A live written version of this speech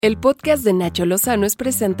El podcast de Nacho Lozano es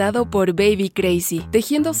presentado por Baby Crazy,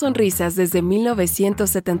 tejiendo sonrisas desde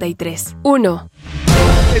 1973. 1.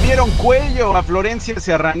 Le dieron cuello a Florencia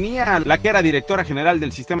Serranía, la que era directora general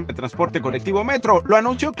del Sistema de Transporte Colectivo Metro. Lo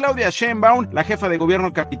anunció Claudia Sheinbaum, la jefa de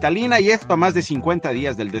gobierno capitalina, y esto a más de 50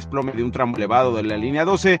 días del desplome de un tramo elevado de la línea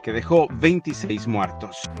 12 que dejó 26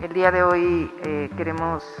 muertos. El día de hoy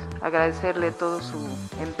queremos agradecerle todo su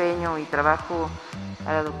empeño y trabajo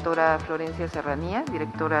a la doctora Florencia Serranía,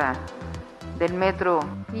 directora del Metro,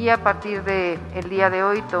 y a partir del día de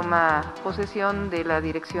hoy toma posesión de la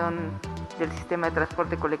dirección del Sistema de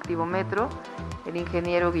Transporte Colectivo Metro el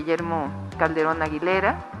ingeniero Guillermo Calderón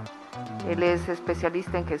Aguilera. Él es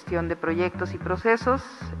especialista en gestión de proyectos y procesos,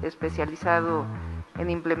 especializado en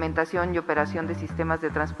implementación y operación de sistemas de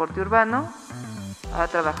transporte urbano. Ha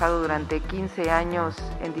trabajado durante 15 años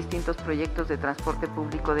en distintos proyectos de transporte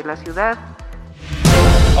público de la ciudad.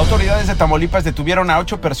 Autoridades de Tamaulipas detuvieron a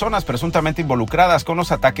 8 personas presuntamente involucradas con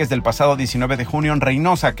los ataques del pasado 19 de junio en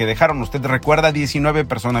Reynosa, que dejaron, usted recuerda, 19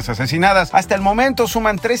 personas asesinadas. Hasta el momento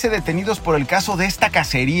suman 13 detenidos por el caso de esta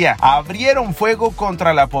cacería. Abrieron fuego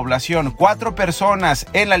contra la población. 4 personas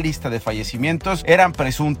en la lista de fallecimientos eran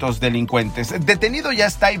presuntos delincuentes. Detenido ya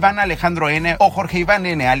está Iván Alejandro N. o Jorge Iván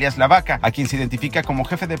N. alias La Vaca, a quien se identifica como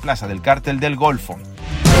jefe de plaza del Cártel del Golfo.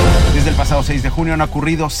 Desde el pasado 6 de junio han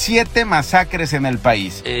ocurrido 7 masacres en el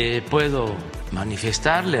país. Puedo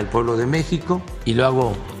manifestarle al pueblo de México, y lo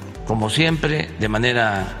hago como siempre, de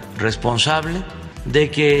manera responsable, de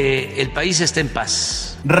que el país esté en paz.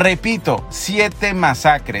 Repito, 7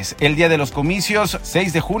 masacres. El día de los comicios,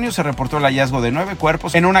 6 de junio, se reportó el hallazgo de 9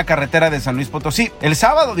 cuerpos en una carretera de San Luis Potosí. El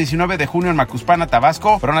sábado 19 de junio en Macuspana,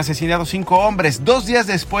 Tabasco, fueron asesinados 5 hombres. 2 días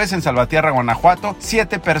después en Salvatierra, Guanajuato,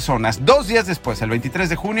 7 personas. 2 días después, el 23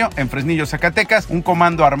 de junio, en Fresnillo, Zacatecas, un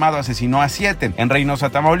comando armado asesinó a 7. En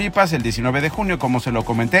Reynosa, Tamaulipas, el 19 de junio, como se lo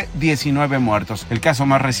comenté, 19 muertos. El caso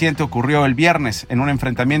más reciente ocurrió el viernes en un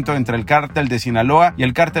enfrentamiento entre el Cártel de Sinaloa y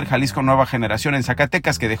el Cártel Jalisco Nueva Generación en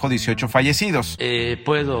Zacatecas, que dejó 18 fallecidos.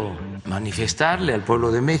 Puedo manifestarle al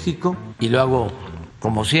pueblo de México, y lo hago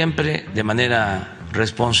como siempre, de manera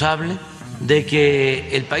responsable, de que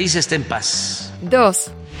el país esté en paz.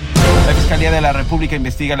 2. La Fiscalía de la República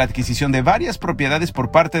investiga la adquisición de varias propiedades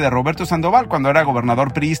por parte de Roberto Sandoval cuando era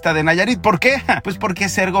gobernador priista de Nayarit. ¿Por qué? Pues porque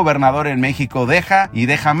ser gobernador en México deja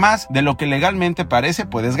más de lo que legalmente parece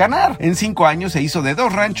puedes ganar. En 5 años se hizo de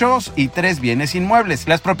 2 ranchos y 3 bienes inmuebles.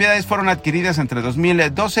 Las propiedades fueron adquiridas entre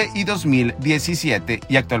 2012 y 2017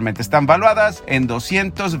 y actualmente están valuadas en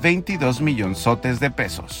 222 millonzotes de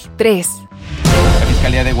pesos. 3. La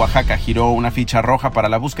Fiscalía de Oaxaca giró una ficha roja para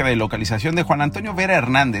la búsqueda y localización de Juan Antonio Vera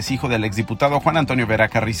Hernández, hijo del exdiputado Juan Antonio Vera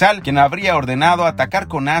Carrizal, quien habría ordenado atacar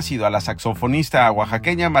con ácido a la saxofonista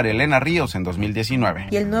oaxaqueña María Elena Ríos en 2019.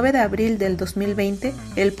 Y el 9 de abril del 2020,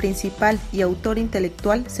 el principal y autor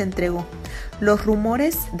intelectual se entregó. Los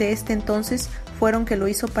rumores de este entonces fueron que lo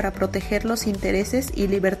hizo para proteger los intereses y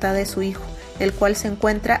libertad de su hijo, el cual se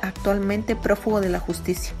encuentra actualmente prófugo de la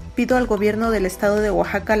justicia. Pido al gobierno del estado de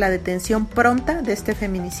Oaxaca la detención pronta de este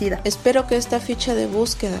feminicida. Espero que esta ficha de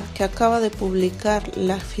búsqueda que acaba de publicar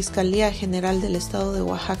la Fiscalía General del estado de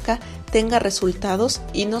Oaxaca tenga resultados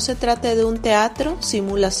y no se trate de un teatro,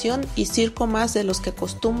 simulación y circo más de los que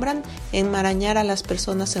acostumbran enmarañar a las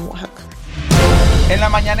personas en Oaxaca. En la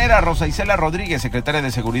mañanera, Rosa Isela Rodríguez, secretaria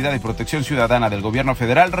de Seguridad y Protección Ciudadana del Gobierno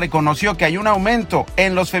Federal, reconoció que hay un aumento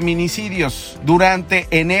en los feminicidios durante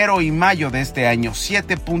enero y mayo de este año,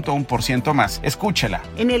 7.1% más. Escúchela.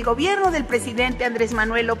 En el gobierno del presidente Andrés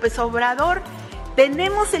Manuel López Obrador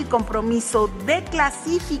tenemos el compromiso de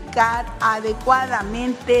clasificar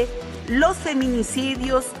adecuadamente los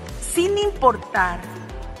feminicidios sin importar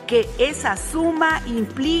que esa suma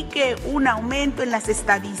implique un aumento en las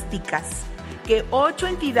estadísticas, que 8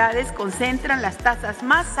 entidades concentran las tasas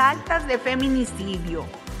más altas de feminicidio: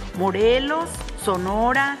 Morelos,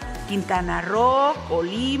 Sonora, Quintana Roo,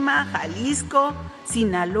 Colima, Jalisco,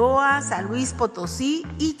 Sinaloa, San Luis Potosí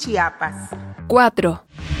y Chiapas. 4.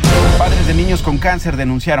 Padres de niños con cáncer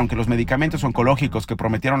denunciaron que los medicamentos oncológicos que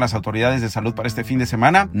prometieron las autoridades de salud para este fin de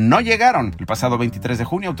semana no llegaron. El pasado 23 de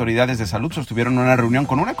junio, autoridades de salud sostuvieron una reunión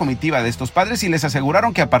con una comitiva de estos padres y les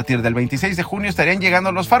aseguraron que a partir del 26 de junio estarían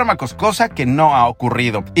llegando los fármacos, cosa que no ha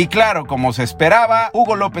ocurrido. Y claro, como se esperaba,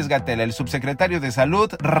 Hugo López-Gatell, el subsecretario de Salud,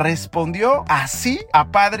 respondió así a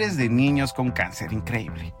padres de niños con cáncer.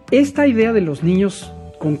 Increíble. Esta idea de los niños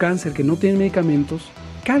con cáncer que no tienen medicamentos,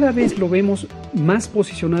 cada vez lo vemos más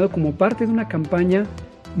posicionado como parte de una campaña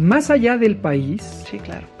más allá del país, Sí,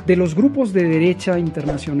 claro. de los grupos de derecha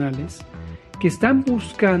internacionales que están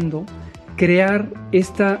buscando crear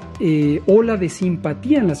esta ola de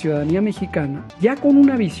simpatía en la ciudadanía mexicana, ya con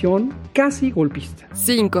una visión casi golpista.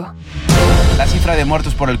 5. La cifra de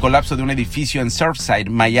muertos por el colapso de un edificio en Surfside,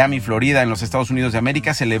 Miami, Florida, en los Estados Unidos de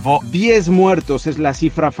América, se elevó 10 muertos, es la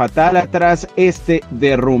cifra fatal tras este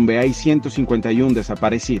derrumbe. Hay 151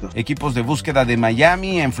 desaparecidos. Equipos de búsqueda de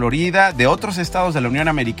Miami, en Florida, de otros estados de la Unión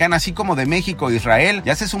Americana, así como de México e Israel,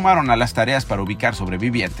 ya se sumaron a las tareas para ubicar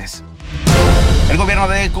sobrevivientes. El gobierno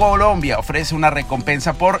de Colombia ofrece una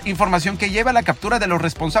recompensa por información que lleva a la captura de los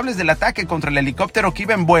responsables del ataque contra el helicóptero que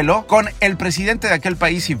iba en vuelo con el presidente de aquel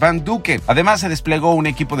país, Iván Duque. Además, se desplegó un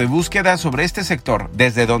equipo de búsqueda sobre este sector,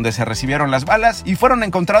 desde donde se recibieron las balas, y fueron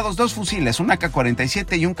encontrados 2 fusiles, un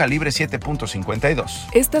AK-47 y un calibre 7.52.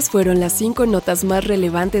 Estas fueron las 5 notas más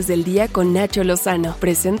relevantes del día con Nacho Lozano,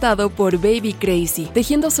 presentado por Baby Crazy,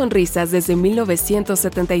 tejiendo sonrisas desde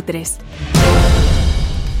 1973.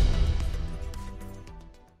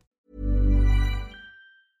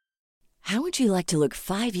 How would you like to look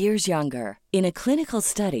 5 years younger? In a clinical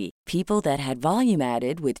study, people that had volume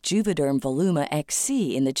added with Juvederm Voluma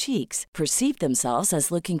XC in the cheeks perceived themselves as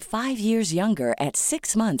looking 5 years younger at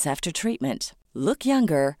 6 months after treatment. Look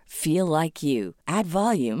younger, feel like you. Add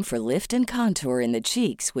volume for lift and contour in the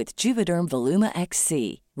cheeks with Juvederm Voluma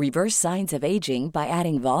XC. Reverse signs of aging by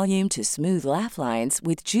adding volume to smooth laugh lines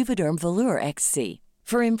with Juvederm Volure XC.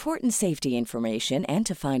 For important safety information and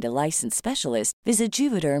to find a licensed specialist, visit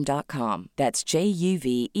Juvederm.com. That's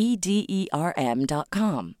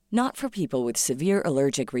JUVEDERM.com. Not for people with severe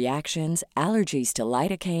allergic reactions, allergies to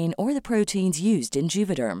lidocaine, or the proteins used in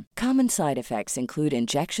Juvederm. Common side effects include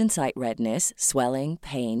injection site redness, swelling,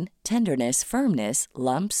 pain, tenderness, firmness,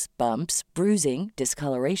 lumps, bumps, bruising,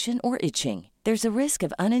 discoloration, or itching. There's a risk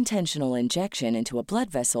of unintentional injection into a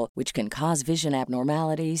blood vessel, which can cause vision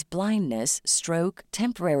abnormalities, blindness, stroke,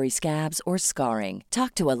 temporary scabs, or scarring.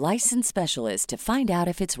 Talk to a licensed specialist to find out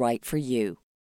if it's right for you.